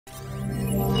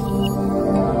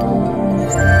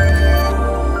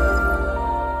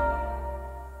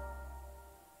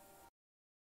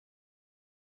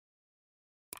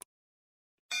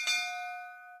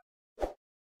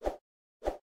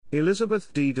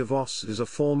Elisabeth Dee DeVos is a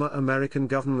former American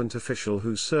government official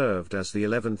who served as the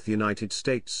 11th United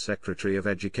States Secretary of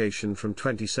Education from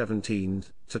 2017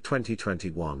 to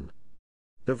 2021.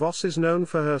 DeVos is known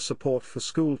for her support for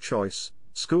school choice,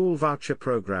 school voucher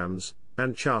programs,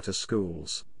 and charter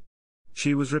schools.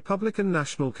 She was Republican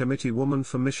National Committee woman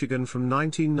for Michigan from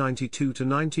 1992 to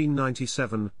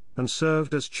 1997, and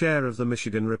served as chair of the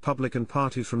Michigan Republican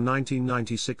Party from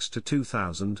 1996 to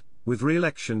 2000, with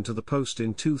re-election to the post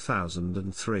in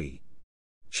 2003.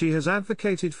 She has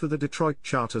advocated for the Detroit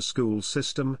charter school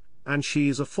system, and she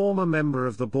is a former member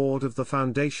of the board of the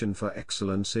Foundation for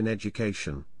Excellence in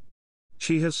Education.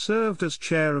 She has served as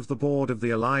chair of the board of the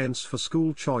Alliance for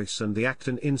School Choice and the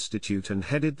Acton Institute and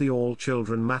headed the All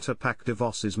Children Matter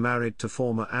PAC.DeVos. Is married to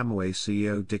former Amway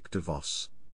CEO Dick DeVos.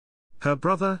 Her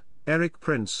brother, Erik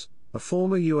Prince, a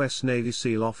former U.S. Navy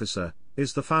SEAL officer,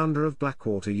 is the founder of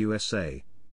Blackwater USA.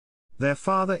 Their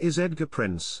father is Edgar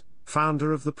Prince,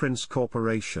 founder of the Prince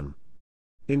Corporation.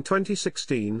 In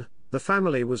 2016, the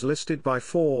family was listed by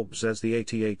Forbes as the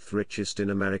 88th richest in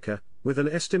America, with an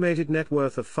estimated net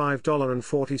worth of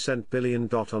 $5.40 billion.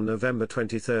 On November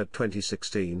 23,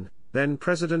 2016, then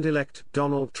President-elect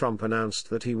Donald Trump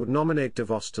announced that he would nominate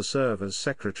DeVos to serve as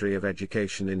Secretary of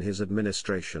Education in his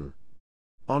administration.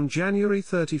 On January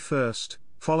 31,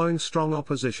 following strong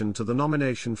opposition to the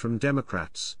nomination from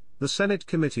Democrats, the Senate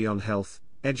Committee on Health,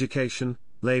 Education,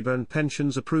 Labor and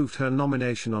Pensions approved her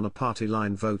nomination on a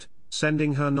party-line vote,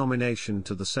 sending her nomination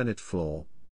to the Senate floor.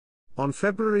 On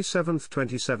February 7,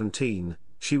 2017,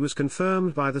 she was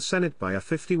confirmed by the Senate by a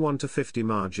 51-50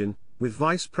 margin, with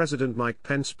Vice President Mike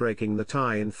Pence breaking the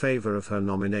tie in favor of her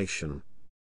nomination.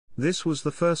 This was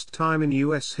the first time in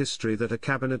U.S. history that a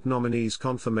cabinet nominee's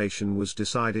confirmation was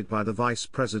decided by the Vice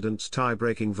President's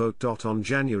tie-breaking vote. On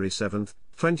January 7,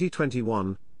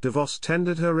 2021, DeVos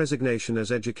tendered her resignation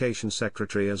as Education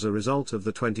Secretary as a result of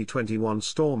the 2021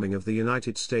 storming of the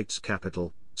United States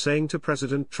Capitol, saying to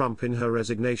President Trump in her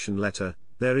resignation letter,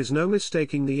 "There is no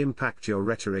mistaking the impact your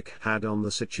rhetoric had on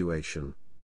the situation."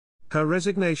 Her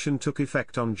resignation took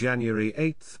effect on January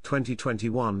 8,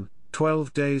 2021,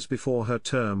 12 days before her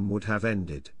term would have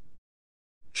ended.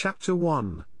 Chapter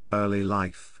 1, Early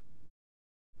Life.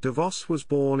 DeVos was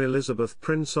born Elisabeth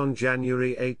Prince on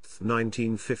January 8,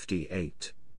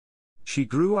 1958. She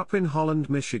grew up in Holland,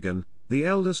 Michigan, the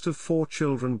eldest of 4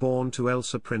 children born to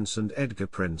Elsa Prince and Edgar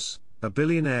Prince, a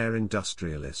billionaire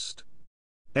industrialist.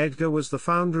 Edgar was the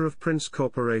founder of Prince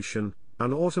Corporation,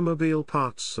 an automobile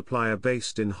parts supplier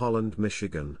based in Holland,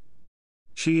 Michigan.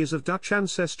 She is of Dutch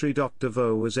ancestry.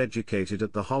 DeVos was educated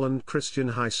at the Holland Christian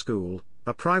High School,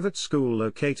 a private school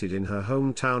located in her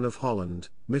hometown of Holland,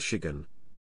 Michigan.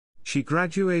 She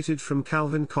graduated from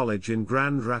Calvin College in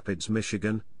Grand Rapids,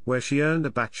 Michigan, where she earned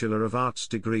a Bachelor of Arts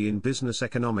degree in Business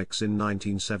Economics in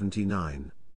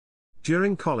 1979.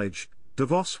 During college,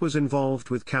 DeVos was involved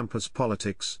with campus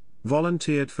politics,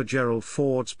 volunteered for Gerald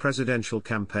Ford's presidential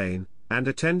campaign, and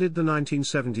attended the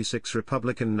 1976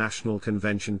 Republican National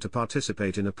Convention to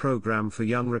participate in a program for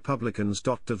young Republicans.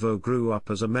 DeVos grew up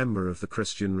as a member of the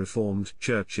Christian Reformed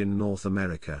Church in North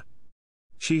America.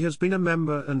 She has been a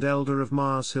member and elder of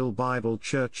Mars Hill Bible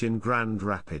Church in Grand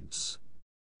Rapids.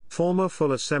 Former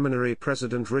Fuller Seminary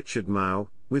President Richard Mouw,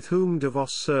 with whom DeVos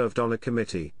served on a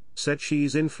committee, said she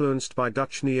is influenced by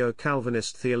Dutch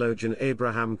neo-Calvinist theologian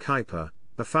Abraham Kuyper,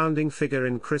 a founding figure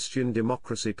in Christian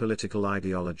democracy political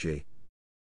ideology.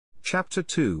 Chapter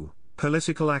 2,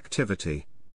 Political Activity.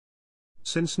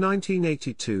 Since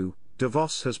 1982,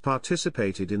 DeVos has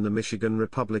participated in the Michigan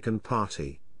Republican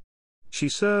Party. She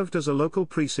served as a local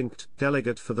precinct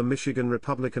delegate for the Michigan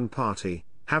Republican Party,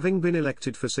 having been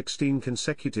elected for 16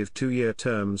 consecutive 2-year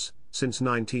terms, since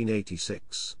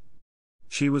 1986.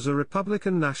 She was a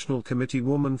Republican National Committee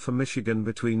woman for Michigan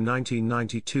between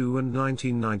 1992 and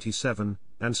 1997,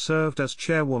 and served as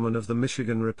chairwoman of the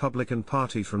Michigan Republican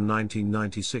Party from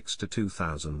 1996 to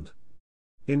 2000.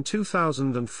 In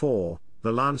 2004,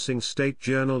 the Lansing State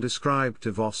Journal described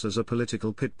DeVos as a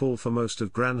political pit bull for most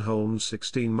of Granholm's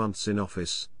 16 months in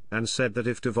office, and said that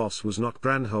if DeVos was not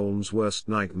Granholm's worst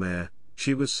nightmare,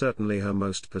 she was certainly her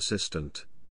most persistent.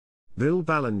 Bill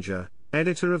Ballinger,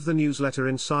 editor of the newsletter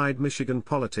Inside Michigan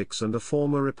Politics and a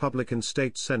former Republican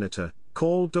state senator,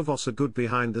 called DeVos a good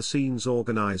behind-the-scenes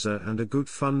organizer and a good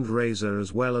fundraiser,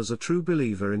 as well as a true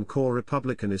believer in core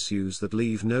Republican issues that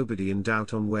leave nobody in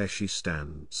doubt on where she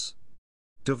stands.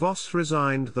 DeVos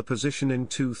resigned the position in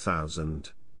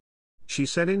 2000. She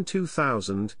said in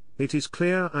 2000, "It is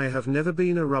clear I have never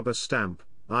been a rubber stamp,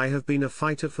 I have been a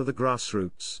fighter for the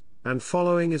grassroots, and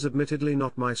following is admittedly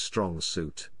not my strong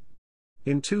suit."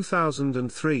 In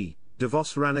 2003,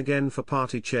 DeVos ran again for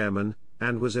party chairman,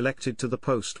 and was elected to the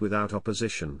post without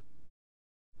opposition.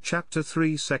 Chapter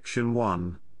 3 Section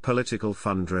 1, Political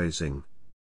Fundraising.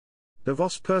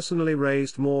 DeVos personally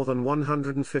raised more than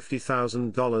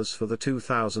 $150,000 for the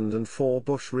 2004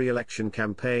 Bush re-election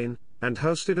campaign, and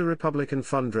hosted a Republican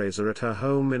fundraiser at her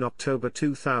home in October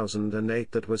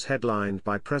 2008 that was headlined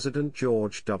by President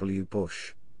George W.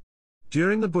 Bush.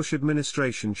 During the Bush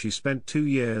administration she spent 2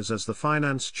 years as the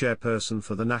finance chairperson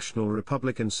for the National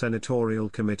Republican Senatorial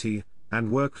Committee,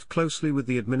 and worked closely with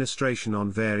the administration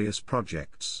on various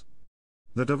projects.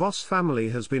 The DeVos family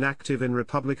has been active in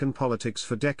Republican politics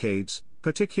for decades,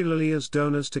 particularly as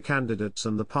donors to candidates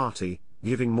and the party,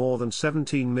 giving more than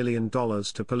 $17 million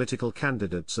to political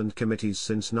candidates and committees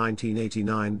since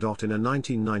 1989. In a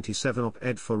 1997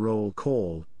 op-ed for Roll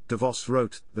Call, DeVos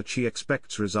wrote that she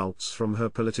expects results from her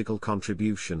political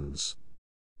contributions.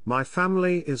 "My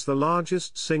family is the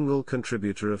largest single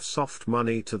contributor of soft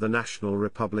money to the National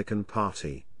Republican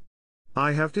Party.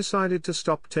 I have decided to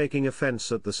stop taking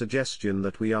offense at the suggestion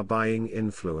that we are buying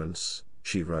influence,"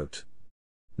 she wrote.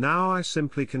 "Now I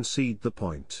simply concede the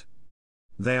point.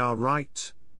 They are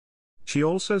right." She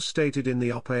also stated in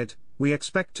the op-ed, "We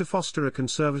expect to foster a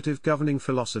conservative governing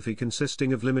philosophy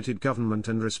consisting of limited government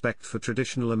and respect for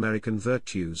traditional American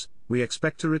virtues. We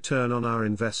expect a return on our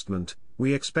investment.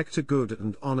 We expect a good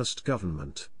and honest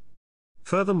government.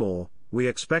 Furthermore, we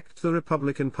expect the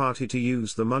Republican Party to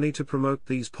use the money to promote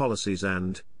these policies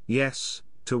and, yes,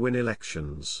 to win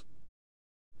elections."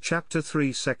 Chapter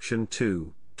 3 Section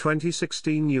 2,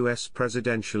 2016 U.S.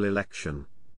 Presidential Election.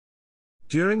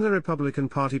 During the Republican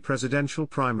Party presidential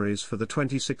primaries for the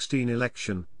 2016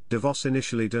 election, DeVos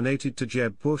initially donated to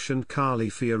Jeb Bush and Carly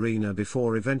Fiorina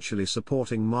before eventually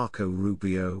supporting Marco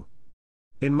Rubio.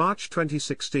 In March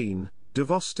 2016,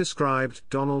 DeVos described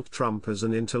Donald Trump as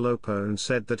an interloper and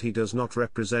said that he does not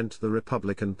represent the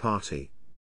Republican Party.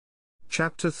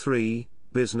 Chapter 3,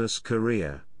 Business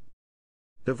Career.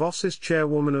 DeVos is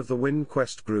chairwoman of the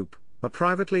WinQuest Group, a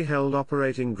privately held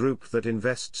operating group that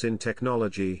invests in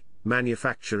technology,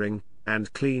 manufacturing,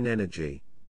 and clean energy.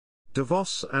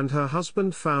 DeVos and her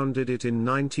husband founded it in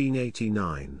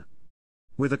 1989.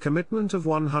 With a commitment of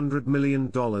 $100 million,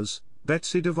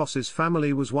 Betsy DeVos's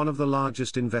family was one of the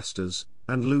largest investors,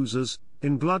 and losers,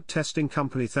 in blood testing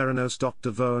company Theranos.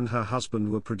 DeVos and her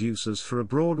husband were producers for a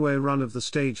Broadway run of the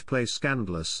stage play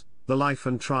Scandalous, The Life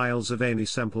and Trials of Amy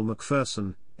Semple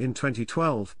McPherson, in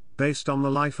 2012, based on the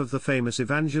life of the famous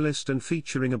evangelist and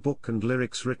featuring a book and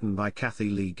lyrics written by Kathy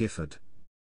Lee Gifford.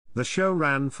 The show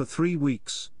ran for 3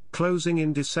 weeks, closing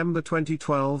in December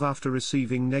 2012 after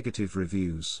receiving negative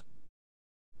reviews.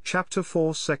 Chapter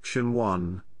 4 Section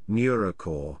 1,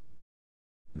 NeuroCore.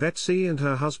 Betsy and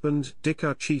her husband Dick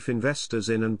are chief investors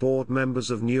in and board members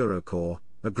of NeuroCore,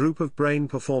 a group of brain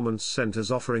performance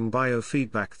centers offering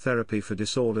biofeedback therapy for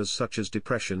disorders such as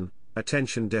depression,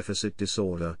 attention deficit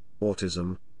disorder,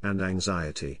 autism, and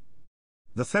anxiety.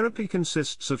 The therapy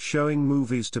consists of showing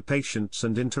movies to patients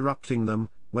and interrupting them,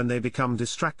 when they become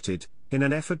distracted, in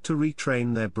an effort to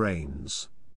retrain their brains.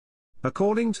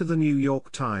 According to the New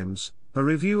York Times, a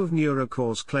review of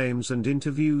NeuroCore's claims and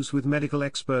interviews with medical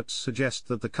experts suggest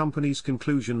that the company's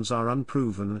conclusions are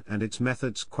unproven and its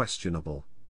methods questionable.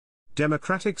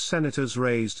 Democratic senators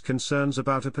raised concerns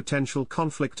about a potential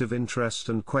conflict of interest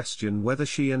and question whether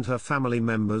she and her family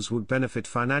members would benefit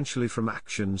financially from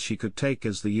actions she could take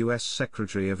as the U.S.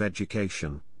 Secretary of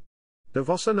Education.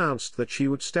 DeVos announced that she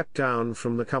would step down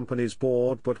from the company's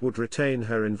board but would retain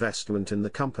her investment in the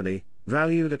company,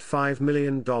 valued at $5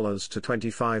 million to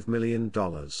 $25 million.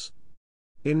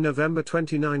 In November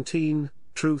 2019,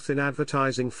 Truth in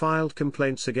Advertising filed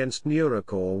complaints against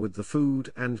NeuroCore with the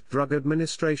Food and Drug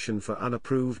Administration for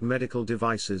unapproved medical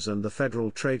devices and the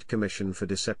Federal Trade Commission for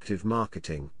deceptive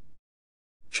marketing.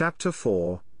 Chapter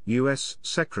 4, U.S.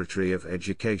 Secretary of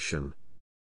Education.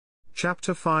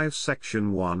 Chapter 5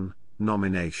 Section 1,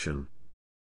 Nomination.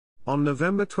 On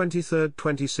November 23,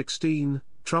 2016,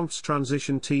 Trump's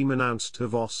transition team announced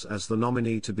DeVos as the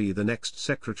nominee to be the next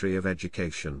Secretary of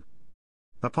Education.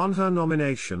 Upon her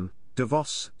nomination,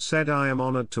 DeVos said, "I am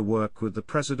honored to work with the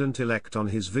President-elect on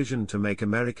his vision to make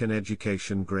American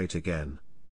education great again.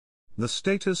 The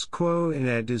status quo in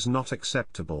ed is not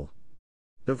acceptable."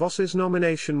 DeVos's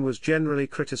nomination was generally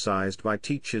criticized by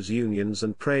teachers' unions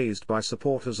and praised by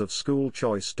supporters of school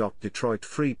choice. Detroit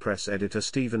Free Press editor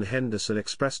Stephen Henderson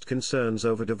expressed concerns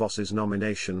over DeVos's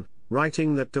nomination,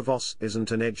 writing that DeVos isn't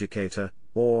an educator,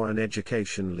 or an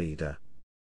education leader.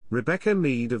 Rebecca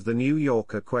Mead of The New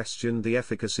Yorker questioned the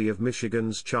efficacy of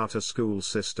Michigan's charter school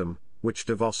system, which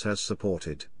DeVos has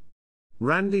supported.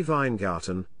 Randy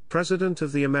Weingarten, president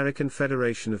of the American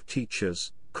Federation of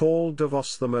Teachers, called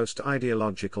DeVos the most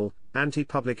ideological,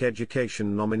 anti-public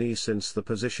education nominee since the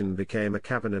position became a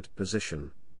cabinet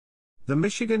position. The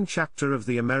Michigan chapter of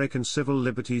the American Civil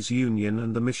Liberties Union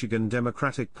and the Michigan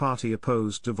Democratic Party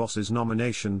opposed DeVos's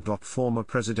nomination. Former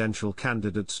presidential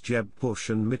candidates Jeb Bush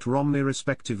and Mitt Romney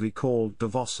respectively called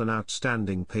DeVos an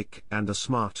outstanding pick and a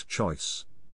smart choice.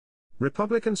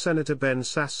 Republican Senator Ben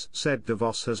Sasse said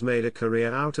DeVos has made a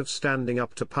career out of standing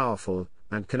up to powerful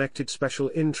and connected special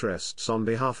interests on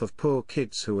behalf of poor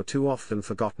kids who are too often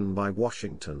forgotten by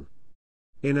Washington.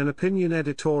 In an opinion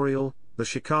editorial, the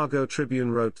Chicago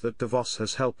Tribune wrote that DeVos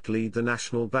has helped lead the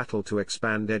national battle to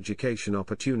expand education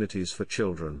opportunities for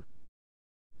children.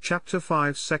 Chapter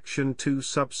 5 Section 2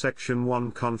 Subsection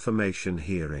 1 Confirmation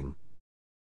Hearing.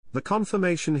 The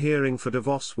confirmation hearing for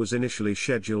DeVos was initially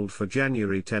scheduled for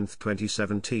January 10,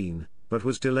 2017, but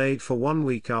was delayed for 1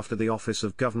 week after the Office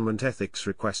of Government Ethics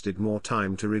requested more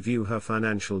time to review her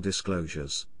financial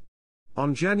disclosures.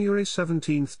 On January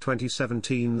 17,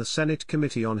 2017, the Senate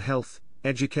Committee on Health,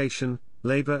 Education,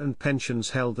 Labor and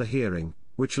Pensions held the hearing,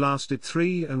 which lasted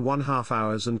 3.5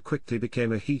 hours and quickly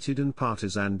became a heated and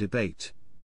partisan debate.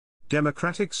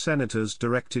 Democratic senators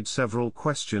directed several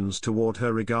questions toward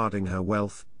her regarding her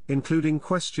wealth, including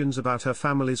questions about her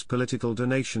family's political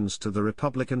donations to the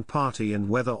Republican Party and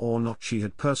whether or not she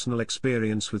had personal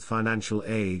experience with financial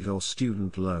aid or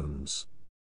student loans.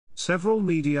 Several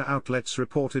media outlets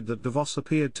reported that DeVos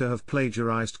appeared to have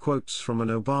plagiarized quotes from an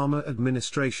Obama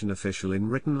administration official in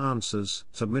written answers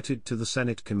submitted to the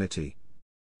Senate committee.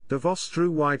 DeVos drew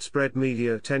widespread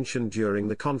media attention during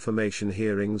the confirmation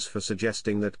hearings for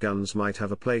suggesting that guns might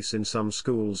have a place in some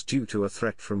schools due to a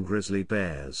threat from grizzly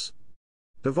bears.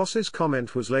 DeVos's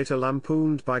comment was later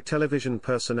lampooned by television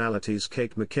personalities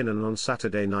Kate McKinnon on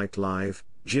Saturday Night Live,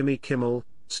 Jimmy Kimmel,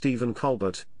 Stephen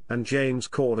Colbert, and James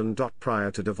Corden.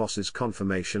 Prior to DeVos's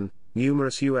confirmation,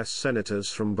 numerous U.S. senators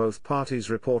from both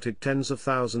parties reported tens of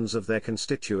thousands of their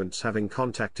constituents having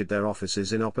contacted their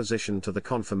offices in opposition to the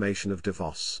confirmation of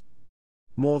DeVos.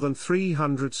 More than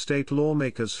 300 state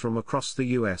lawmakers from across the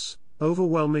U.S.,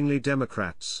 overwhelmingly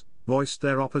Democrats, voiced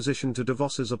their opposition to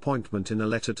DeVos's appointment in a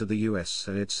letter to the U.S.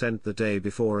 Senate sent the day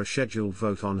before a scheduled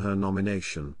vote on her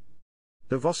nomination.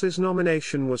 DeVos's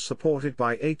nomination was supported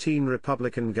by 18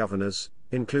 Republican governors,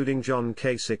 including John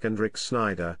Kasich and Rick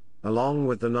Snyder, along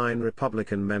with the 9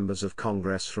 Republican members of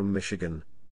Congress from Michigan.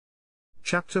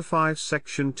 Chapter 5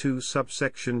 Section 2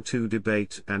 Subsection 2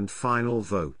 Debate and Final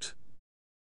Vote.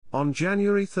 On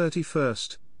January 31,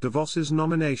 DeVos's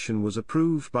nomination was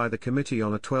approved by the committee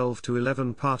on a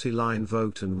 12-11 party line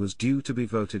vote and was due to be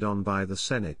voted on by the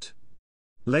Senate.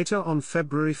 Later on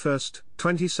February 1,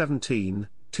 2017,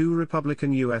 2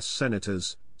 Republican U.S.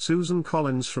 Senators, Susan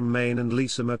Collins from Maine and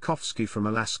Lisa Murkowski from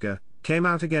Alaska, came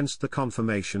out against the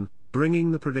confirmation,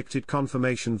 bringing the predicted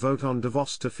confirmation vote on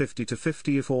DeVos to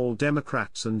 50-50 if all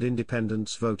Democrats and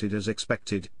independents voted as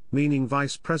expected, meaning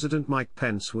Vice President Mike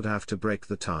Pence would have to break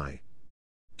the tie.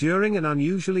 During an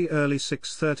unusually early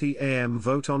 6:30 a.m.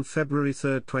 vote on February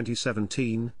 3,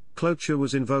 2017, cloture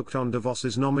was invoked on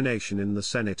DeVos's nomination in the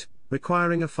Senate,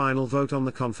 requiring a final vote on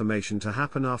the confirmation to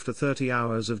happen after 30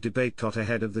 hours of debate.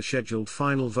 Ahead of the scheduled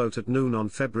final vote at noon on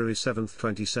February 7,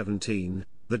 2017,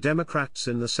 the Democrats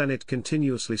in the Senate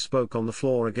continuously spoke on the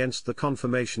floor against the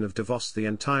confirmation of DeVos the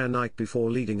entire night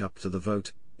before leading up to the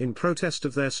vote, in protest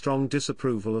of their strong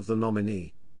disapproval of the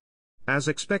nominee. As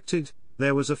expected,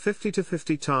 there was a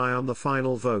 50-50 tie on the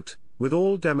final vote, with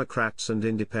all Democrats and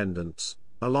independents,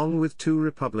 along with 2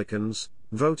 Republicans,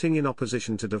 voting in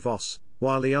opposition to DeVos,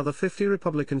 while the other 50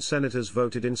 Republican senators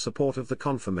voted in support of the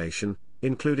confirmation,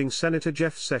 including Senator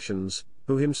Jeff Sessions,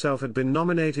 who himself had been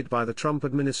nominated by the Trump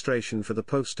administration for the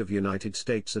post of United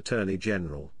States Attorney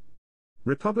General.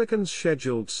 Republicans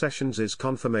scheduled Sessions'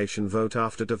 confirmation vote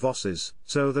after DeVos's,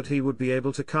 so that he would be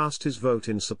able to cast his vote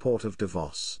in support of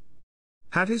DeVos.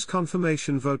 Had his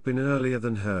confirmation vote been earlier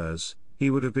than hers, he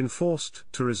would have been forced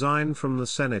to resign from the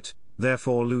Senate,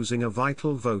 therefore losing a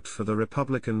vital vote for the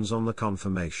Republicans on the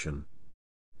confirmation.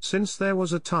 Since there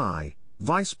was a tie,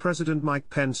 Vice President Mike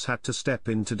Pence had to step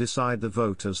in to decide the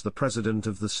vote as the President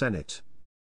of the Senate.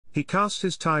 He cast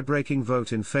his tie-breaking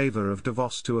vote in favor of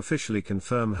DeVos to officially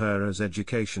confirm her as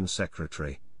Education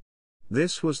Secretary.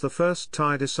 This was the first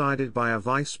tie decided by a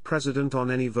vice president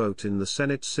on any vote in the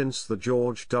Senate since the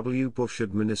George W. Bush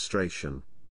administration.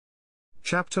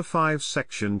 Chapter 5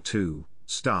 Section 2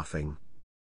 Staffing.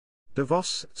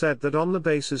 DeVos said that on the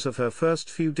basis of her first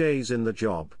few days in the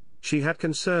job, she had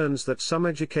concerns that some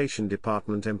Education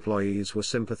Department employees were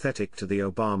sympathetic to the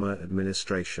Obama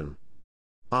administration.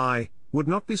 "I would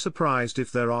not be surprised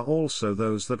if there are also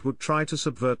those that would try to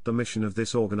subvert the mission of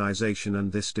this organization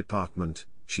and this department,"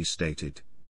 she stated.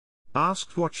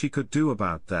 Asked what she could do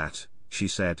about that, she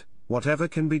said, "Whatever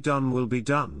can be done will be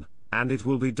done, and it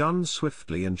will be done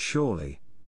swiftly and surely."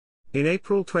 In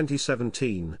April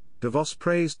 2017, DeVos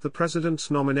praised the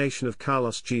president's nomination of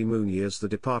Carlos G. Mooney as the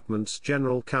department's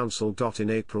general counsel. In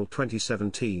April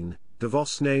 2017,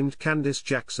 DeVos named Candice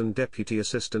Jackson Deputy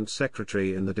Assistant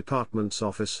Secretary in the department's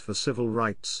Office for Civil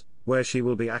Rights, where she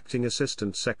will be acting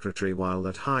Assistant Secretary while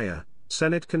that higher,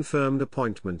 Senate-confirmed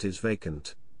appointment is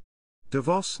vacant.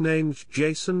 DeVos named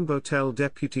Jason Botel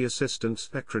Deputy Assistant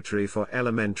Secretary for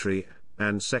Elementary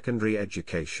and Secondary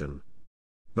Education.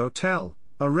 Botel,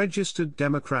 a registered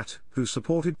Democrat who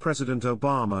supported President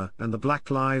Obama and the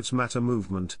Black Lives Matter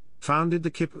movement, founded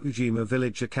the Kipujima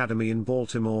Village Academy in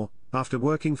Baltimore, after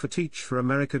working for Teach for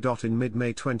America. In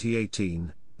mid-May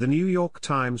 2018, the New York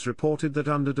Times reported that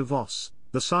under DeVos,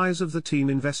 the size of the team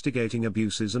investigating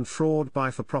abuses and fraud by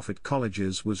for-profit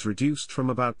colleges was reduced from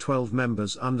about 12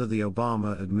 members under the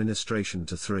Obama administration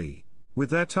to 3. With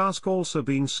their task also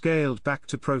being scaled back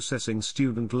to processing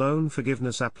student loan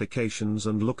forgiveness applications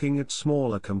and looking at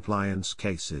smaller compliance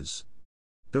cases.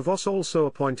 DeVos also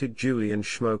appointed Julian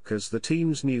Schmoke as the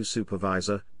team's new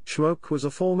supervisor. Schmoke was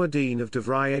a former dean of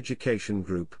DeVry Education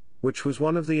Group, which was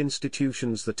one of the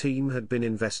institutions the team had been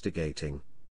investigating.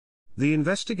 The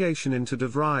investigation into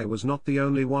DeVry was not the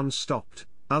only one stopped.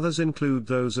 Others include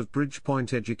those of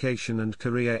Bridgepoint Education and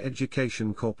Career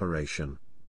Education Corporation.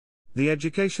 The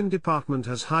Education Department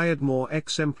has hired more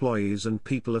ex-employees and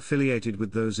people affiliated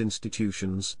with those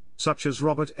institutions, such as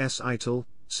Robert S. Eitel,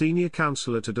 senior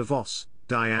counselor to DeVos,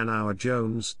 Diane Hour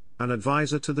Jones, an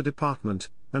advisor to the department,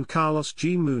 and Carlos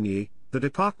G. Mooney, the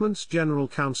department's general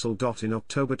counsel. In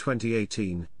October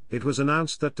 2018, it was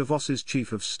announced that DeVos's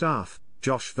chief of staff,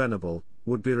 Josh Venable,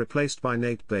 would be replaced by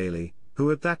Nate Bailey, who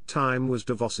at that time was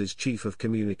DeVos's chief of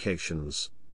communications.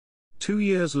 2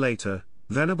 years later,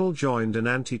 Venable joined an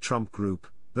anti-Trump group,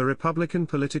 the Republican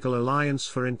Political Alliance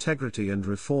for Integrity and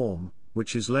Reform,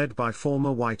 which is led by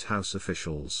former White House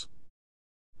officials.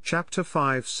 Chapter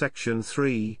 5 Section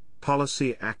 3,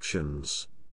 Policy Actions.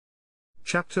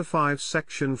 Chapter 5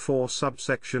 Section 4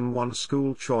 Subsection 1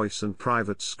 School Choice and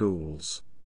Private Schools.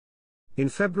 In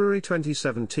February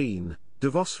 2017,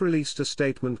 DeVos released a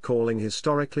statement calling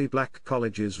historically black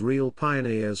colleges real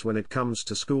pioneers when it comes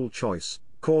to school choice,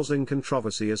 causing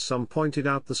controversy as some pointed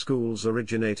out the schools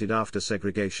originated after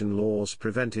segregation laws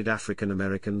prevented African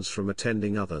Americans from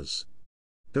attending others.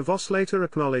 DeVos later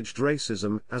acknowledged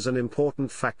racism as an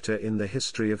important factor in the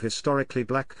history of historically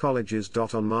black colleges.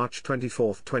 On March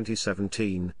 24,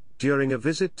 2017, during a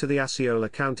visit to the Osceola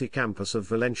County campus of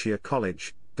Valencia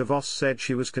College, DeVos said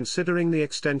she was considering the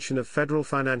extension of federal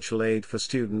financial aid for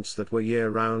students that were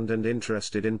year-round and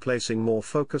interested in placing more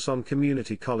focus on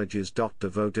community colleges.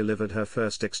 DeVos delivered her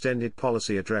first extended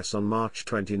policy address on March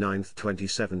 29,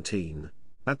 2017,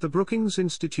 at the Brookings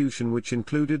Institution, which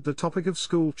included the topic of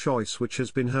school choice, which has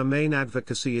been her main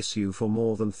advocacy issue for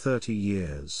more than 30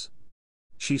 years.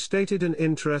 She stated an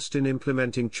interest in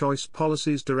implementing choice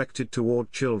policies directed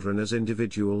toward children as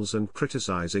individuals and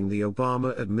criticizing the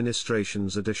Obama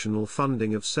administration's additional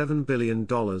funding of $7 billion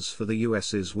for the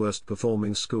U.S.'s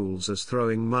worst-performing schools as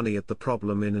throwing money at the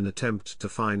problem in an attempt to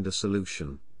find a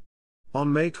solution.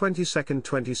 On May 22,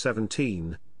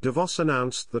 2017, DeVos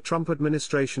announced the Trump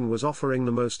administration was offering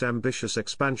the most ambitious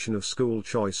expansion of school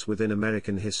choice within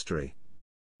American history.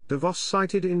 DeVos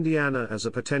cited Indiana as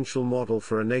a potential model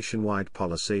for a nationwide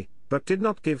policy, but did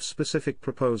not give specific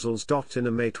proposals. In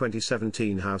a May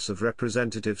 2017 House of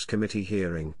Representatives committee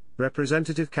hearing,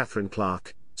 Representative Catherine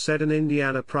Clark said an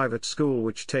Indiana private school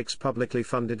which takes publicly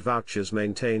funded vouchers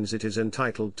maintains it is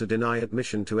entitled to deny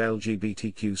admission to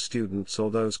LGBTQ students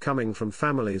or those coming from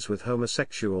families with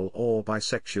homosexual or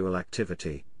bisexual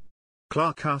activity.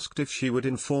 Clark asked if she would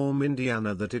inform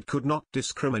Indiana that it could not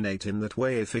discriminate in that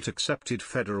way if it accepted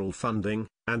federal funding,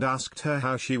 and asked her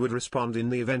how she would respond in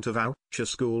the event a voucher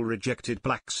school rejected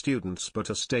black students but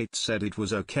a state said it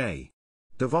was okay.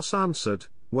 DeVos answered,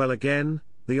 "Well, again,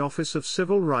 the Office of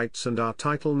Civil Rights and our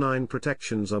Title IX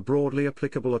protections are broadly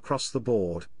applicable across the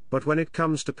board, but when it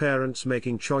comes to parents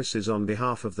making choices on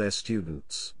behalf of their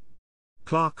students."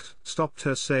 Clark stopped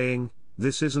her saying,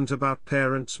 "This isn't about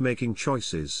parents making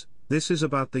choices. This is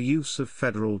about the use of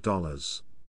federal dollars.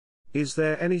 Is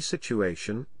there any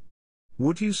situation?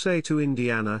 Would you say to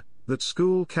Indiana that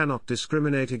school cannot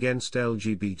discriminate against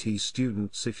LGBT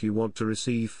students if you want to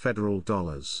receive federal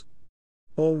dollars?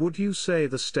 Or would you say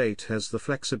the state has the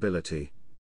flexibility?"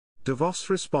 DeVos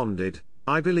responded,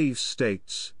 "I believe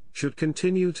states should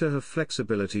continue to have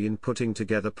flexibility in putting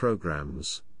together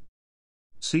programs."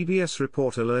 CBS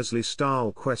reporter Leslie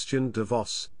Stahl questioned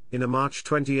DeVos, in a March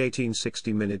 2018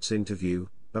 60 Minutes interview,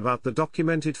 about the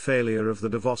documented failure of the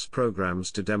DeVos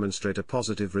programs to demonstrate a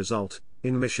positive result.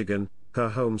 In Michigan, her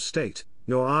home state,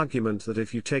 your argument that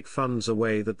if you take funds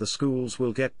away that the schools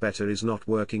will get better is not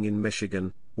working in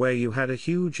Michigan, where you had a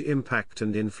huge impact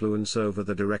and influence over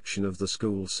the direction of the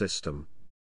school system.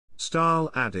 Stahl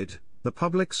added, the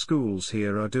public schools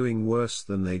here are doing worse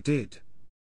than they did.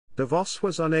 DeVos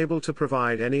was unable to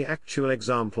provide any actual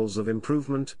examples of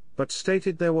improvement, but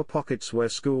stated there were pockets where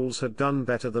schools had done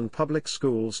better than public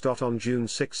schools. On June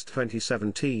 6,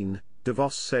 2017,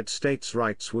 DeVos said states'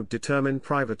 rights would determine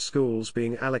private schools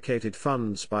being allocated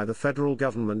funds by the federal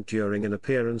government during an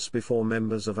appearance before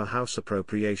members of a House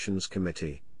Appropriations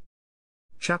Committee.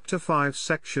 Chapter 5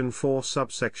 Section 4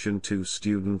 Subsection 2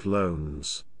 Student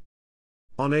Loans.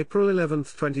 On April 11,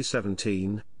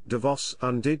 2017, DeVos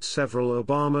undid several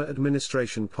Obama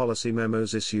administration policy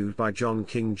memos issued by John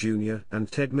King Jr.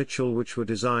 and Ted Mitchell which were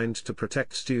designed to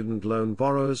protect student loan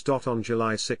borrowers. On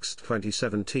July 6,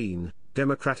 2017,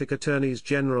 Democratic attorneys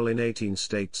general in 18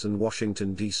 states and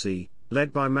Washington, D.C.,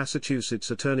 led by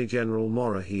Massachusetts Attorney General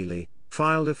Maura Healey,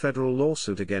 filed a federal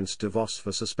lawsuit against DeVos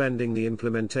for suspending the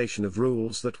implementation of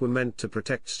rules that were meant to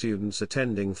protect students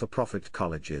attending for-profit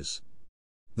colleges.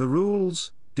 The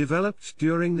rules, developed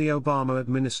during the Obama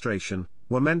administration,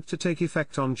 were meant to take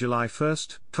effect on July 1,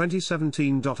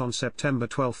 2017. On September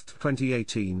 12,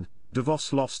 2018,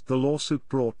 DeVos lost the lawsuit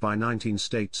brought by 19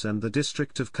 states and the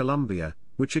District of Columbia,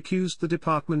 which accused the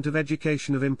Department of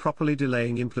Education of improperly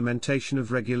delaying implementation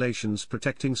of regulations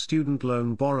protecting student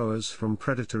loan borrowers from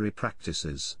predatory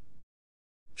practices.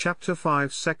 Chapter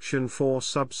 5 Section 4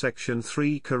 Subsection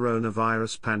 3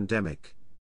 Coronavirus Pandemic.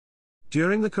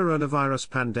 During the coronavirus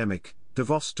pandemic,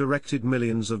 DeVos directed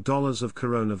millions of dollars of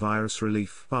coronavirus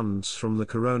relief funds from the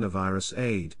Coronavirus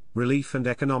Aid, Relief and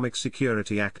Economic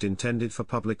Security Act intended for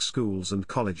public schools and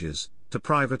colleges, to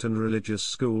private and religious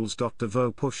schools.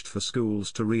 DeVos pushed for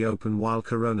schools to reopen while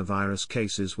coronavirus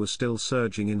cases were still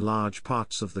surging in large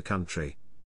parts of the country.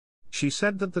 She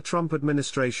said that the Trump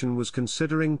administration was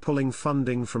considering pulling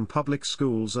funding from public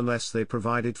schools unless they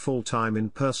provided full-time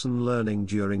in-person learning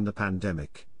during the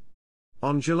pandemic.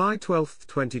 On July 12,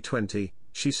 2020,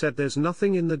 she said there's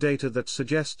nothing in the data that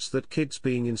suggests that kids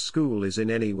being in school is in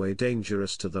any way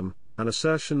dangerous to them, an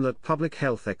assertion that public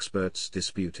health experts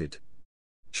disputed.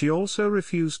 She also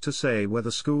refused to say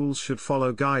whether schools should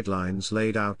follow guidelines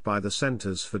laid out by the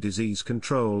Centers for Disease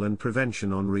Control and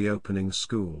Prevention on reopening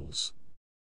schools.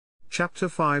 Chapter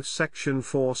 5 Section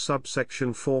 4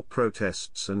 Subsection 4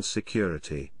 Protests and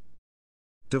Security.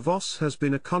 DeVos has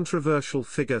been a controversial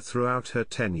figure throughout her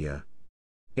tenure.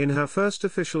 In her first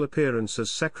official appearance as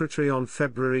secretary on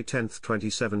February 10,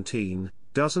 2017,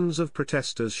 dozens of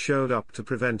protesters showed up to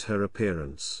prevent her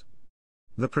appearance.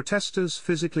 The protesters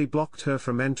physically blocked her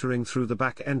from entering through the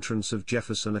back entrance of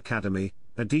Jefferson Academy,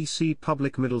 a D.C.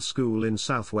 public middle school in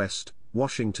southwest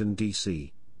Washington,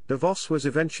 D.C. DeVos was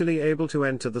eventually able to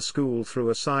enter the school through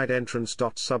a side entrance.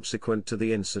 Subsequent to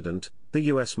the incident, the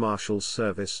U.S. Marshals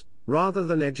Service, rather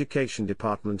than Education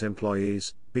Department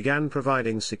employees, began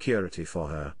providing security for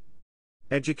her.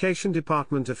 Education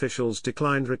Department officials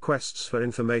declined requests for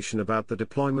information about the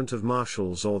deployment of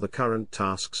marshals or the current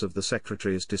tasks of the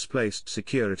Secretary's displaced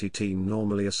security team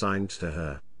normally assigned to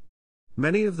her.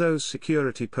 Many of those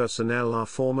security personnel are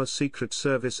former Secret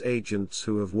Service agents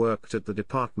who have worked at the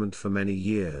department for many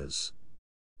years.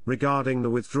 Regarding the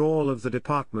withdrawal of the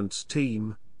department's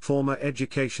team, former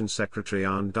Education Secretary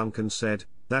Arne Duncan said,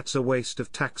 "That's a waste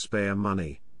of taxpayer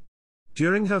money."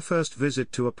 During her first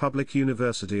visit to a public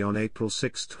university on April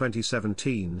 6,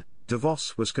 2017,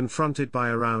 DeVos was confronted by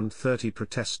around 30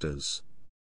 protesters.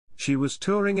 She was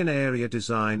touring an area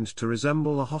designed to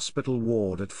resemble a hospital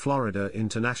ward at Florida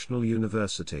International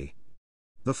University.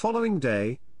 The following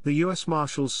day, the U.S.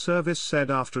 Marshals Service said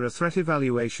after a threat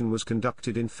evaluation was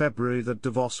conducted in February that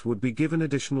DeVos would be given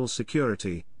additional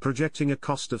security, projecting a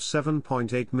cost of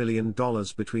 $7.8 million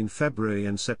between February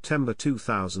and September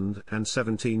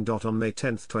 2017. On May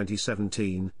 10,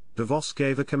 2017, DeVos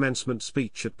gave a commencement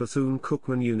speech at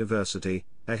Bethune-Cookman University,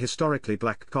 a historically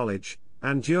black college,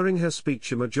 and during her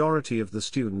speech a majority of the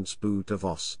students booed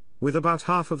DeVos, with about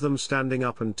half of them standing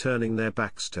up and turning their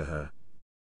backs to her.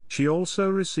 She also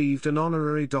received an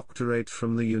honorary doctorate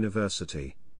from the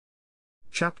university.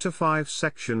 Chapter 5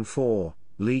 Section 4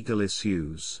 Legal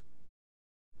Issues.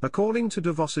 According to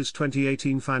DeVos's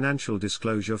 2018 financial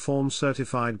disclosure form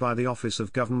certified by the Office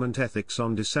of Government Ethics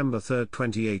on December 3,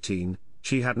 2018,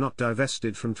 she had not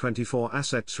divested from 24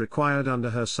 assets required under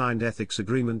her signed ethics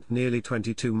agreement nearly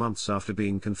 22 months after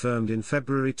being confirmed in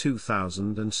February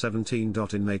 2017.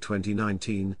 In May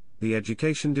 2019, the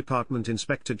Education Department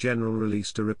Inspector General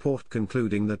released a report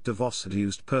concluding that DeVos had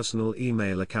used personal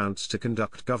email accounts to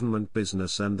conduct government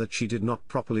business and that she did not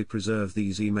properly preserve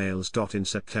these emails. In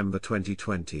September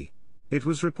 2020, it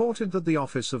was reported that the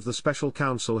Office of the Special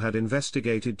Counsel had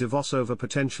investigated DeVos over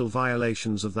potential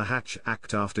violations of the Hatch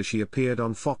Act after she appeared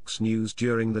on Fox News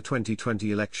during the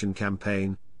 2020 election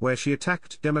campaign, where she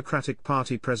attacked Democratic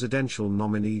Party presidential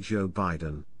nominee Joe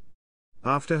Biden.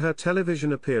 After her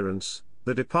television appearance,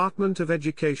 the Department of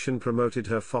Education promoted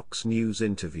her Fox News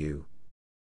interview.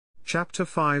 Chapter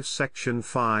 5 Section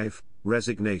 5,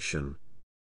 Resignation.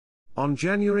 On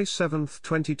January 7,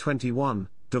 2021,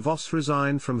 DeVos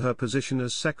resigned from her position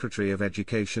as Secretary of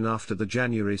Education after the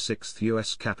January 6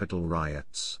 U.S. Capitol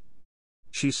riots.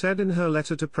 She said in her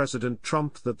letter to President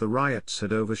Trump that the riots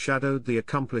had overshadowed the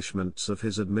accomplishments of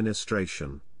his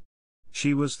administration.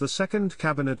 She was the second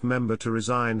cabinet member to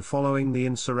resign following the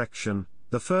insurrection,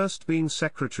 the first being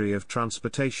Secretary of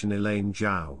Transportation Elaine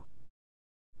Chao.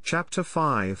 Chapter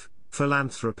 5,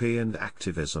 Philanthropy and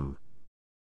Activism.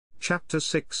 Chapter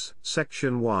 6,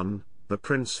 Section 1, The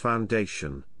Prince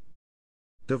Foundation.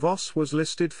 DeVos was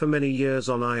listed for many years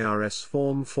on IRS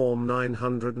Form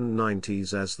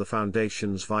 990s as the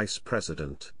foundation's vice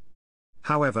president.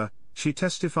 However, she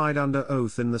testified under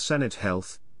oath in the Senate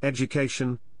Health,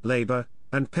 Education, Labor,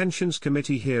 and Pensions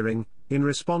Committee hearing, in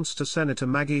response to Senator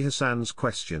Maggie Hassan's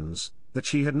questions, that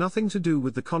she had nothing to do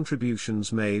with the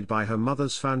contributions made by her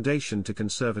mother's foundation to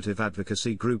conservative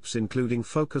advocacy groups including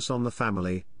Focus on the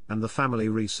Family, and the Family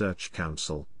Research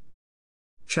Council.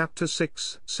 Chapter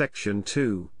 6, Section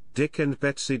 2, Dick and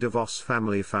Betsy DeVos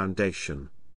Family Foundation.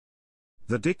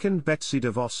 The Dick and Betsy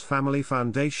DeVos Family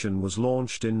Foundation was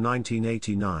launched in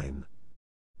 1989.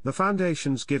 The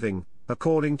foundation's giving,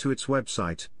 according to its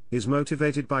website, is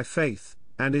motivated by faith,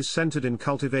 and is centered in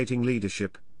cultivating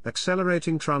leadership,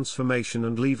 accelerating transformation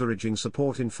and leveraging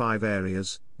support in 5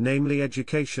 areas, namely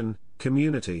education,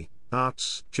 community,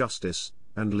 arts, justice,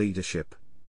 and leadership.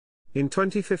 In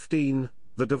 2015,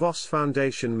 the DeVos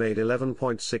Foundation made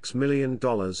 $11.6 million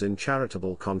in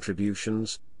charitable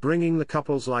contributions, bringing the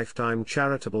couple's lifetime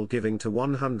charitable giving to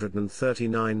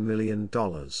 $139 million.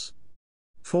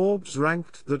 Forbes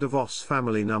ranked the DeVos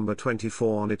family number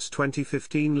 24 on its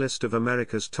 2015 list of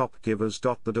America's top givers.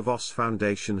 The DeVos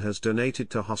Foundation has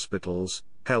donated to hospitals,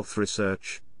 health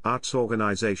research, arts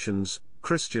organizations,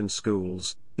 Christian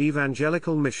schools,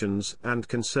 evangelical missions, and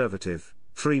conservative,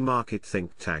 free market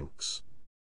think tanks.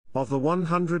 Of the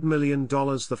 $100 million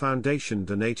the foundation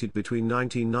donated between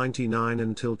 1999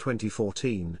 until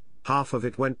 2014, half of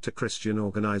it went to Christian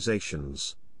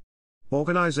organizations.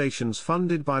 Organizations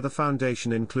funded by the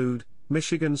foundation include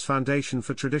Michigan's Foundation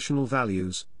for Traditional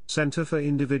Values, Center for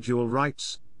Individual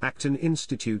Rights, Acton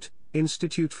Institute,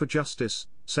 Institute for Justice,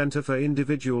 Center for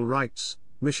Individual Rights,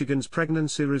 Michigan's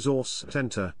Pregnancy Resource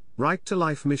Center, Right to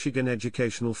Life Michigan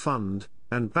Educational Fund,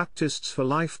 and Baptists for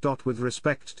Life. With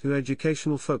respect to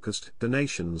educational-focused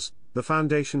donations, the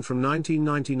foundation from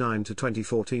 1999 to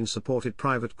 2014 supported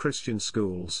private Christian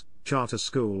schools, charter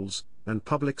schools, and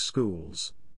public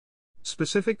schools.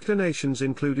 Specific donations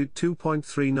included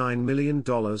 $2.39 million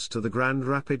to the Grand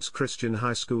Rapids Christian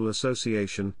High School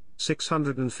Association,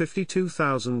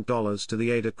 $652,000 to the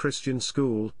Ada Christian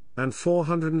School, and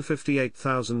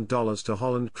 $458,000 to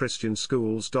Holland Christian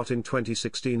Schools. In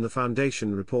 2016 the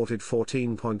foundation reported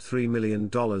 $14.3 million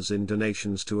in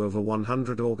donations to over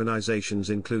 100 organizations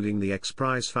including the X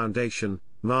Prize Foundation,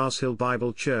 Mars Hill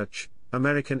Bible Church,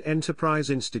 American Enterprise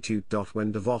Institute.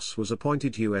 When DeVos was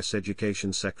appointed U.S.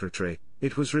 Education Secretary,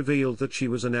 it was revealed that she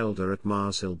was an elder at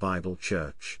Mars Hill Bible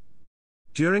Church.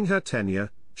 During her tenure,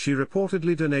 she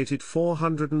reportedly donated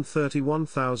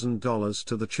 $431,000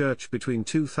 to the church between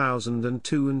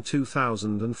 2002 and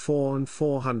 2004 and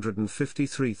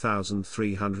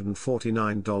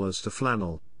 $453,349 to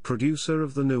Flannel, producer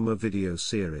of the Numa video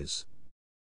series.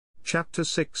 Chapter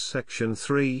 6 Section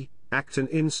 3, Acton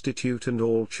Institute and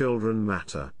All Children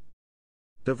Matter.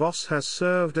 DeVos has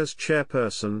served as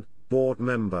chairperson, board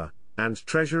member, and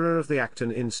treasurer of the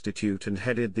Acton Institute and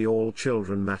headed the All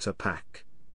Children Matter PAC.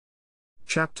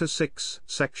 Chapter 6,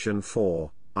 Section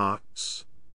 4, Arts.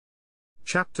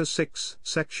 Chapter 6,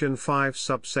 Section 5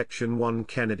 Subsection 1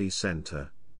 Kennedy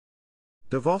Center.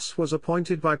 DeVos was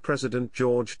appointed by President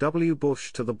George W.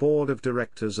 Bush to the board of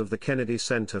directors of the Kennedy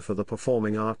Center for the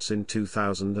Performing Arts in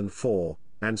 2004,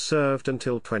 and served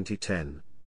until 2010.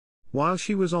 While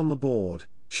she was on the board,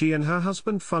 she and her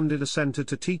husband funded a center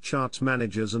to teach arts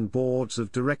managers and boards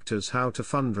of directors how to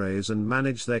fundraise and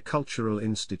manage their cultural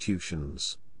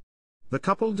institutions. The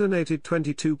couple donated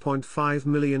 $22.5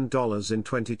 million in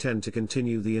 2010 to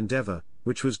continue the endeavor,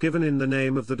 which was given in the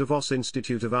name of the DeVos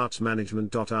Institute of Arts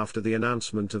Management. After the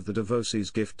announcement of the DeVos's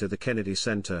gift to the Kennedy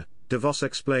Center, DeVos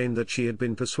explained that she had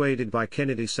been persuaded by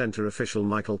Kennedy Center official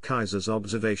Michael Kaiser's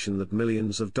observation that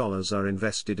millions of dollars are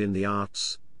invested in the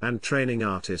arts, and training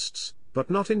artists, but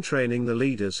not in training the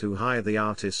leaders who hire the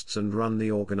artists and run the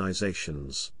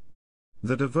organizations.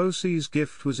 The DeVos's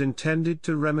gift was intended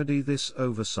to remedy this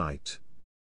oversight.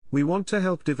 We want to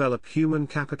help develop human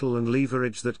capital and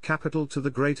leverage that capital to the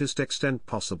greatest extent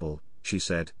possible, she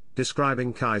said,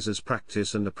 describing Kaiser's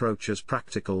practice and approach as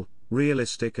practical,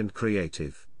 realistic and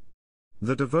creative.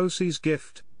 The DeVos's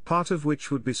gift, part of which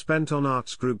would be spent on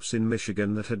arts groups in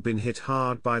Michigan that had been hit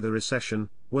hard by the recession,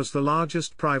 was the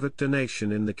largest private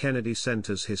donation in the Kennedy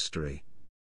Center's history.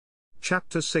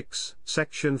 Chapter 6,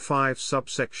 Section 5,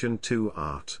 Subsection 2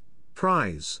 Art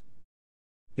Prize.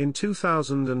 In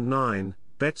 2009,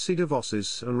 Betsy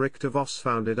DeVos and Erik DeVos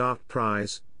founded Art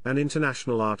Prize, an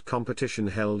international art competition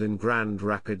held in Grand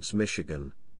Rapids,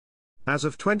 Michigan. As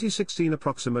of 2016,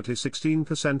 approximately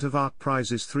 16% of Art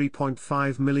Prize's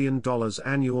 $3.5 million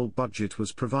annual budget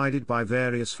was provided by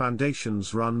various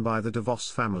foundations run by the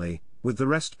DeVos family, with the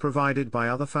rest provided by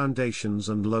other foundations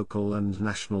and local and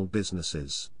national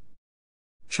businesses.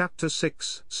 Chapter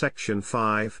 6, Section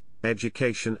 5,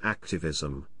 Education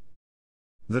Activism.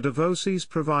 The DeVos's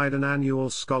provide an annual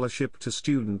scholarship to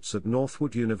students at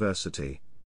Northwood University.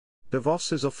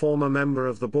 DeVos is a former member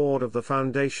of the board of the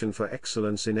Foundation for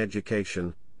Excellence in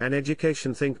Education, an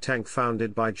education think tank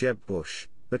founded by Jeb Bush,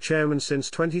 the chairman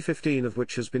since 2015 of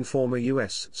which has been former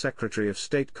U.S. Secretary of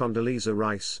State Condoleezza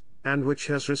Rice, and which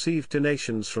has received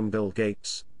donations from Bill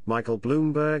Gates, Michael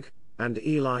Bloomberg, and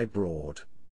Eli Broad.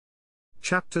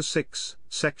 Chapter 6,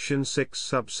 Section 6,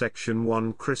 Subsection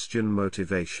 1, Christian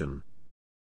Motivation.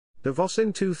 DeVos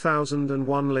in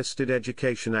 2001 listed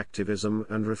education activism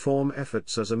and reform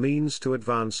efforts as a means to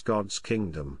advance God's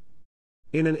kingdom.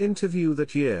 In an interview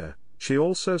that year, she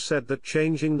also said that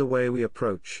changing the way we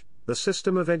approach the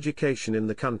system of education in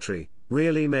the country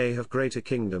really may have greater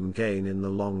kingdom gain in the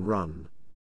long run.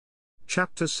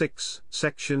 Chapter 6,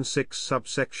 Section 6,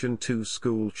 Subsection 2,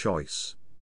 School Choice.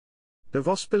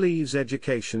 DeVos believes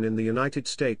education in the United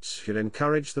States should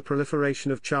encourage the proliferation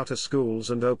of charter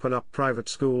schools and open up private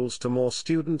schools to more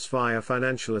students via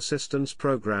financial assistance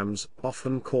programs,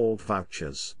 often called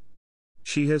vouchers.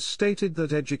 She has stated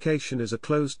that education is a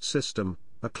closed system,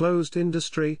 a closed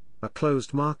industry, a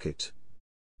closed market.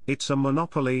 It's a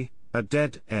monopoly, a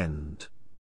dead end.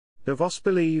 DeVos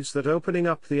believes that opening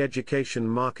up the education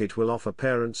market will offer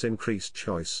parents increased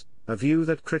choice, a view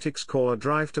that critics call a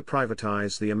drive to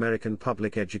privatize the American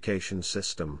public education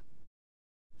system.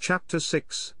 Chapter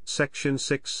 6, Section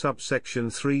 6, Subsection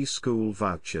 3, School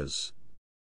Vouchers.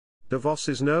 DeVos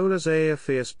is known as a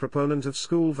fierce proponent of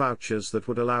school vouchers that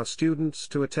would allow students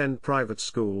to attend private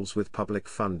schools with public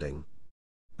funding.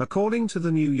 According to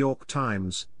the New York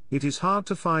Times, it is hard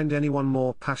to find anyone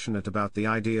more passionate about the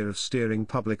idea of steering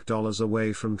public dollars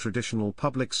away from traditional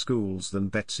public schools than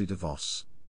Betsy DeVos.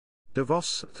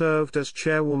 DeVos served as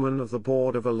chairwoman of the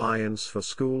board of Alliance for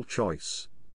School Choice.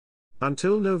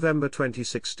 Until November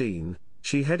 2016,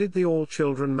 she headed the All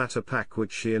Children Matter PAC,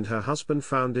 which she and her husband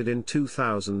founded in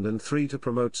 2003 to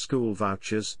promote school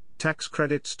vouchers, tax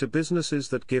credits to businesses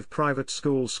that give private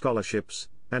school scholarships,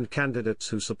 and candidates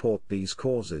who support these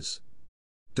causes.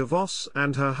 DeVos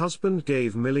and her husband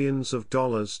gave millions of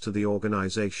dollars to the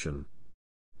organization.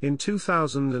 In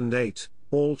 2008,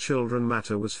 All Children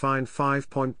Matter was fined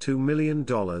 $5.2 million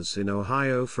in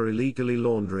Ohio for illegally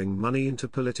laundering money into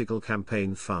political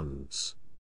campaign funds.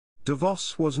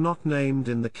 DeVos was not named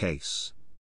in the case.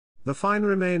 The fine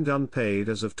remained unpaid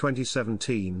as of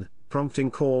 2017,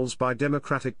 prompting calls by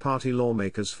Democratic Party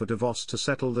lawmakers for DeVos to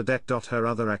settle the debt. Her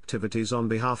other activities on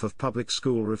behalf of public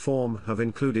school reform have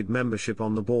included membership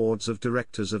on the boards of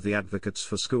directors of the Advocates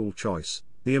for School Choice,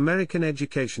 the American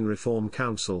Education Reform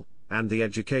Council, and the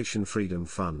Education Freedom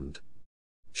Fund.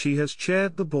 She has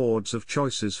chaired the boards of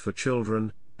Choices for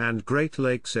Children, and Great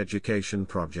Lakes Education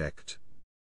Project.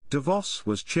 DeVos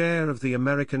was chair of the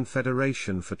American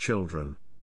Federation for Children.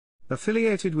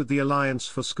 Affiliated with the Alliance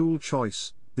for School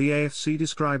Choice, the AFC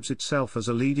describes itself as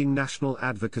a leading national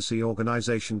advocacy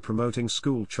organization promoting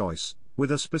school choice,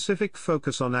 with a specific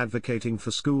focus on advocating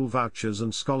for school vouchers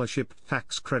and scholarship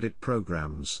tax credit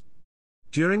programs.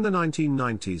 During the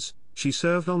 1990s, she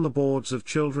served on the boards of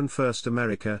Children First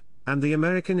America, and the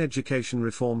American Education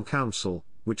Reform Council,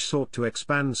 which sought to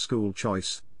expand school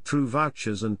choice, through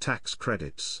vouchers and tax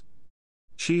credits.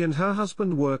 She and her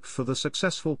husband worked for the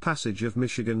successful passage of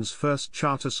Michigan's first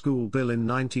charter school bill in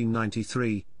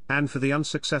 1993, and for the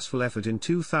unsuccessful effort in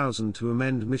 2000 to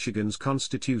amend Michigan's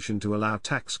constitution to allow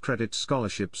tax credit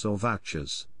scholarships or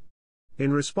vouchers.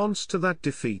 In response to that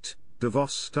defeat, DeVos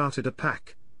started a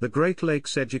PAC, the Great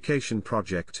Lakes Education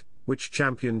Project, which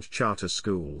championed charter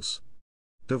schools.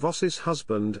 DeVos's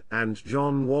husband and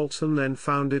John Walton then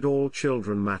founded All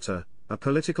Children Matter, a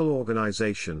political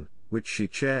organization, which she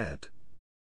chaired.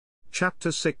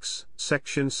 Chapter 6,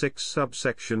 Section 6,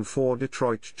 Subsection 4,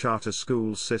 Detroit Charter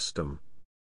School System.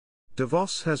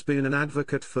 DeVos has been an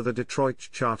advocate for the Detroit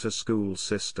charter school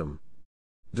system.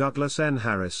 Douglas N.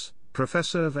 Harris,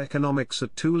 professor of economics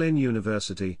at Tulane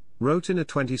University, wrote in a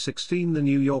 2016 The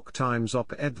New York Times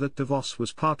op-ed that DeVos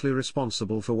was partly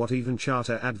responsible for what even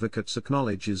charter advocates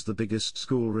acknowledge is the biggest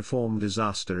school reform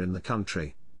disaster in the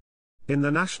country. In the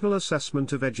National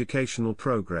Assessment of Educational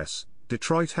Progress,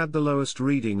 Detroit had the lowest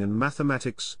reading and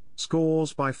mathematics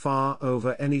scores by far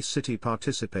over any city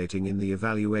participating in the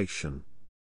evaluation.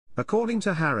 According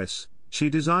to Harris, she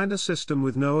designed a system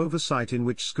with no oversight in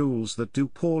which schools that do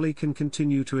poorly can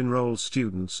continue to enroll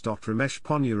students. Ramesh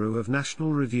Ponnuru of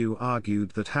National Review argued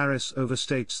that Harris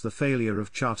overstates the failure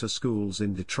of charter schools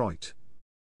in Detroit.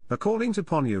 According to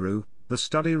Ponnuru, the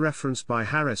study referenced by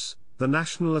Harris, the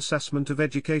National Assessment of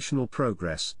Educational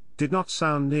Progress, did not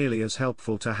sound nearly as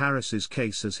helpful to Harris's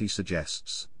case as he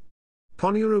suggests.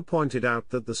 Ponnuru pointed out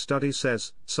that the study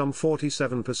says some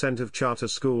 47% of charter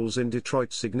schools in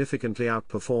Detroit significantly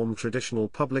outperform traditional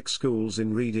public schools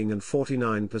in reading and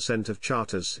 49% of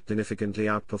charters significantly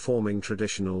outperforming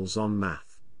traditionals on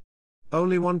math.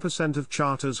 Only 1% of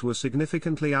charters were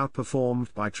significantly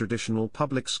outperformed by traditional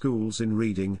public schools in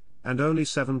reading, and only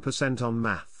 7% on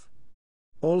math.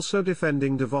 Also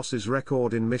defending DeVos's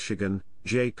record in Michigan,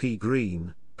 J.P.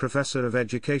 Green, professor of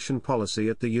education policy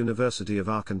at the University of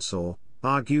Arkansas,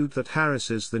 argued that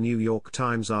Harris's The New York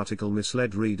Times article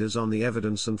misled readers on the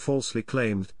evidence and falsely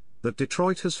claimed that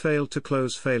Detroit has failed to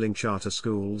close failing charter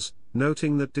schools,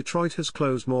 noting that Detroit has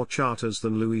closed more charters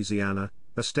than Louisiana,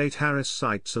 a state Harris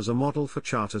cites as a model for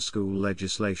charter school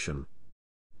legislation.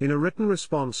 In a written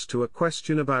response to a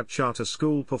question about charter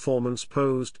school performance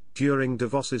posed during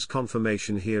DeVos's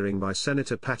confirmation hearing by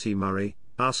Senator Patty Murray,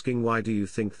 asking why do you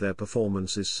think their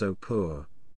performance is so poor,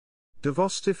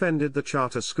 DeVos defended the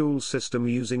charter school system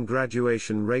using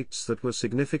graduation rates that were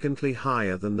significantly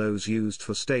higher than those used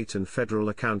for state and federal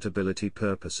accountability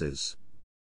purposes.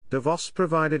 DeVos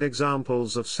provided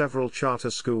examples of several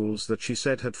charter schools that she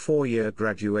said had four-year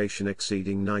graduation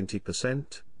exceeding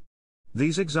 90%.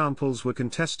 These examples were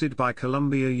contested by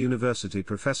Columbia University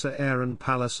professor Aaron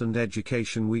Pallas and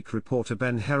Education Week reporter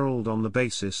Ben Herold on the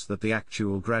basis that the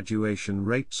actual graduation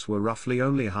rates were roughly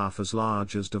only half as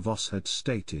large as DeVos had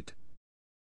stated.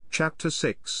 Chapter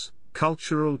 6,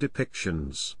 Cultural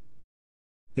Depictions.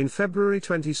 In February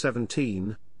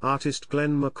 2017, artist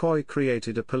Glenn McCoy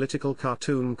created a political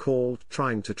cartoon called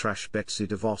Trying to Trash Betsy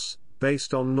DeVos,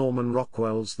 based on Norman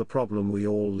Rockwell's The Problem We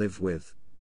All Live With.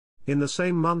 In the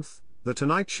same month, The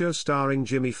Tonight Show starring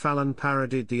Jimmy Fallon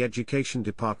parodied the Education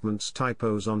Department's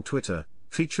typos on Twitter,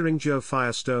 featuring Joe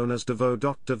Firestone as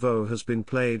DeVos. DeVos has been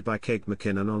played by Kate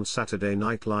McKinnon on Saturday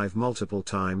Night Live multiple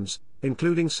times,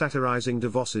 including satirizing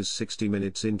DeVos's 60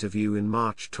 Minutes interview in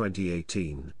March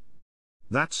 2018.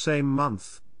 That same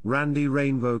month, Randy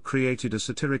Rainbow created a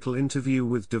satirical interview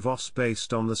with DeVos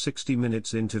based on the 60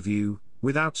 Minutes interview,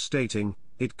 without stating,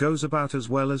 "It goes about as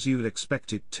well as you'd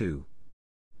expect it to."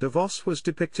 DeVos was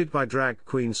depicted by drag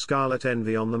queen Scarlet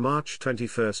Envy on the March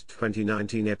 21,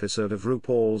 2019 episode of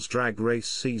RuPaul's Drag Race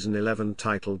Season 11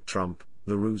 titled Trump,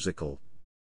 the Rusical.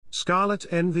 Scarlet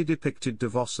Envy depicted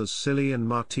DeVos as silly and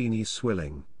martini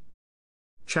swilling.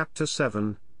 Chapter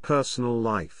 7, Personal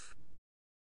Life.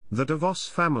 The DeVos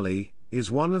family is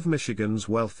one of Michigan's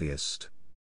wealthiest.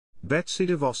 Betsy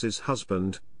DeVos's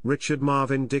husband, Richard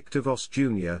Marvin Dick DeVos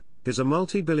Jr., is a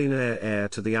multi-billionaire heir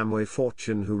to the Amway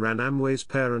fortune who ran Amway's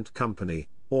parent company,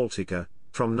 Altica,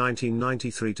 from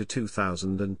 1993 to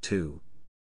 2002.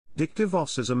 Dick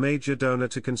DeVos is a major donor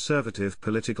to conservative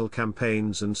political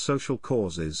campaigns and social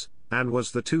causes, and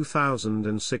was the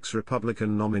 2006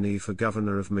 Republican nominee for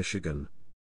governor of Michigan.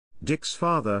 Dick's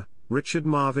father, Richard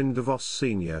Marvin DeVos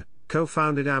Sr.,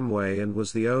 co-founded Amway and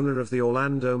was the owner of the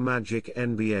Orlando Magic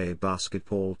NBA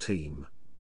basketball team.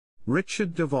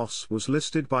 Richard DeVos was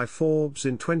listed by Forbes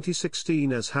in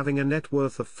 2016 as having a net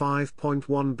worth of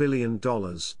 $5.1 billion,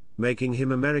 making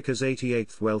him America's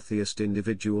 88th wealthiest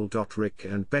individual. Rick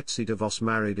and Betsy DeVos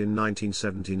married in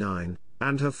 1979,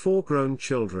 and have four grown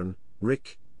children,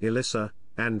 Rick, Elissa,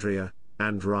 Andrea,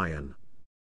 and Ryan.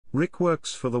 Rick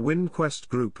works for the WindQuest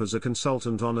Group as a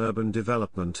consultant on urban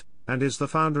development, and is the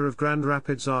founder of Grand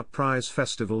Rapids Art Prize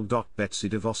Festival. Betsy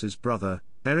DeVos's brother,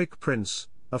 Erik Prince,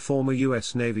 a former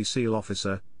U.S. Navy SEAL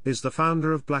officer, is the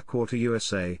founder of Blackwater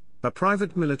USA, a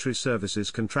private military services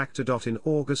contractor. In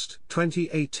August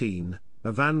 2018,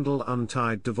 a vandal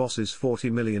untied DeVos's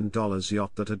 $40 million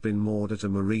yacht that had been moored at a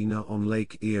marina on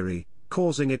Lake Erie,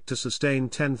 causing it to sustain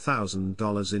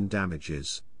 $10,000 in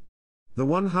damages. The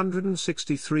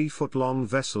 163-foot-long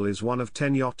vessel is one of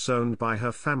 10 yachts owned by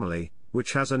her family,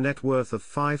 which has a net worth of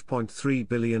 $5.3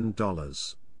 billion.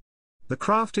 The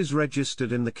craft is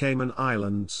registered in the Cayman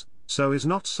Islands, so is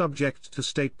not subject to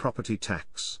state property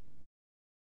tax.